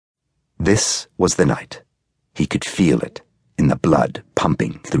This was the night. He could feel it in the blood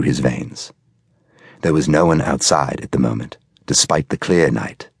pumping through his veins. There was no one outside at the moment, despite the clear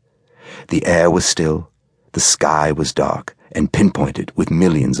night. The air was still, the sky was dark and pinpointed with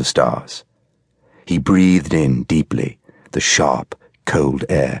millions of stars. He breathed in deeply, the sharp, cold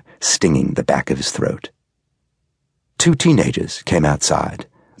air stinging the back of his throat. 2 teenagers came outside,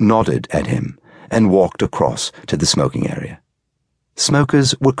 nodded at him, and walked across to the smoking area.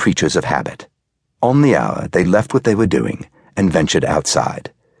 Smokers were creatures of habit. On the hour, they left what they were doing and ventured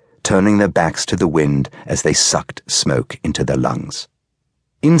outside, turning their backs to the wind as they sucked smoke into their lungs.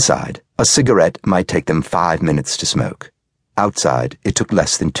 Inside, a cigarette might take them 5 minutes to smoke. Outside, it took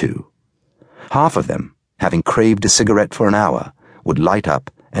less than 2. Half of them, having craved a cigarette for an hour, would light up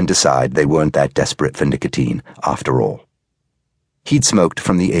and decide they weren't that desperate for nicotine after all. He'd smoked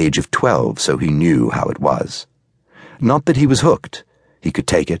from the age of 12, so he knew how it was. Not that he was hooked. He could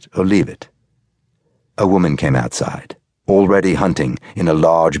take it or leave it. A woman came outside, already hunting in a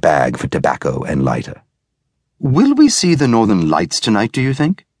large bag for tobacco and lighter. "Will we see the northern lights tonight, do you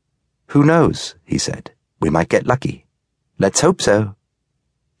think?" "Who knows," he said. "We might get lucky. Let's hope so."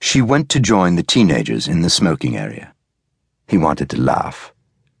 She went to join the teenagers in the smoking area. He wanted to laugh.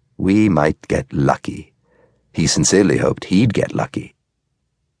 We might get lucky. He sincerely hoped he'd get lucky.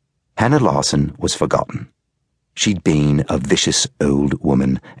 Hannah Lawson was forgotten. She'd been a vicious old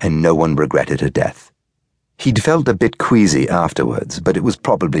woman, and no one regretted her death. He'd felt a bit queasy afterwards, but it was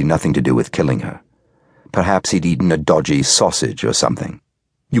probably nothing to do with killing her. Perhaps he'd eaten a dodgy sausage or something.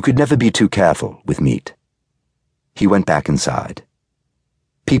 You could never be too careful with meat. He went back inside.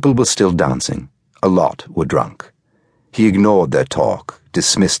 People were still dancing. A lot were drunk. He ignored their talk,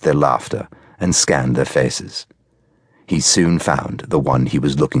 dismissed their laughter, and scanned their faces. He soon found the one he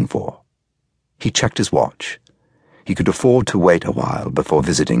was looking for. He checked his watch. He could afford to wait a while before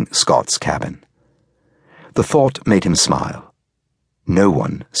visiting Scott's cabin. The thought made him smile. No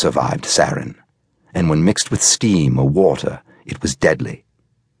one survived sarin, and when mixed with steam or water, it was deadly.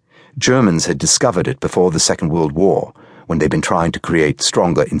 Germans had discovered it before the Second World War, when they'd been trying to create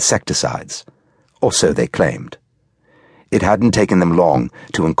stronger insecticides, or so they claimed. It hadn't taken them long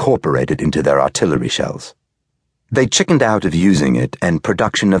to incorporate it into their artillery shells. They chickened out of using it, and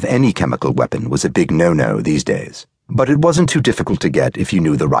production of any chemical weapon was a big no-no these days. But it wasn't too difficult to get if you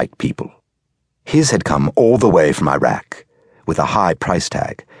knew the right people. His had come all the way from Iraq, with a high price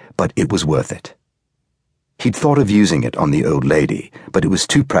tag, but it was worth it. He'd thought of using it on the old lady, but it was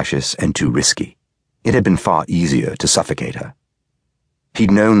too precious and too risky. It had been far easier to suffocate her.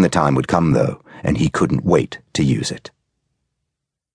 He'd known the time would come, though, and he couldn't wait to use it.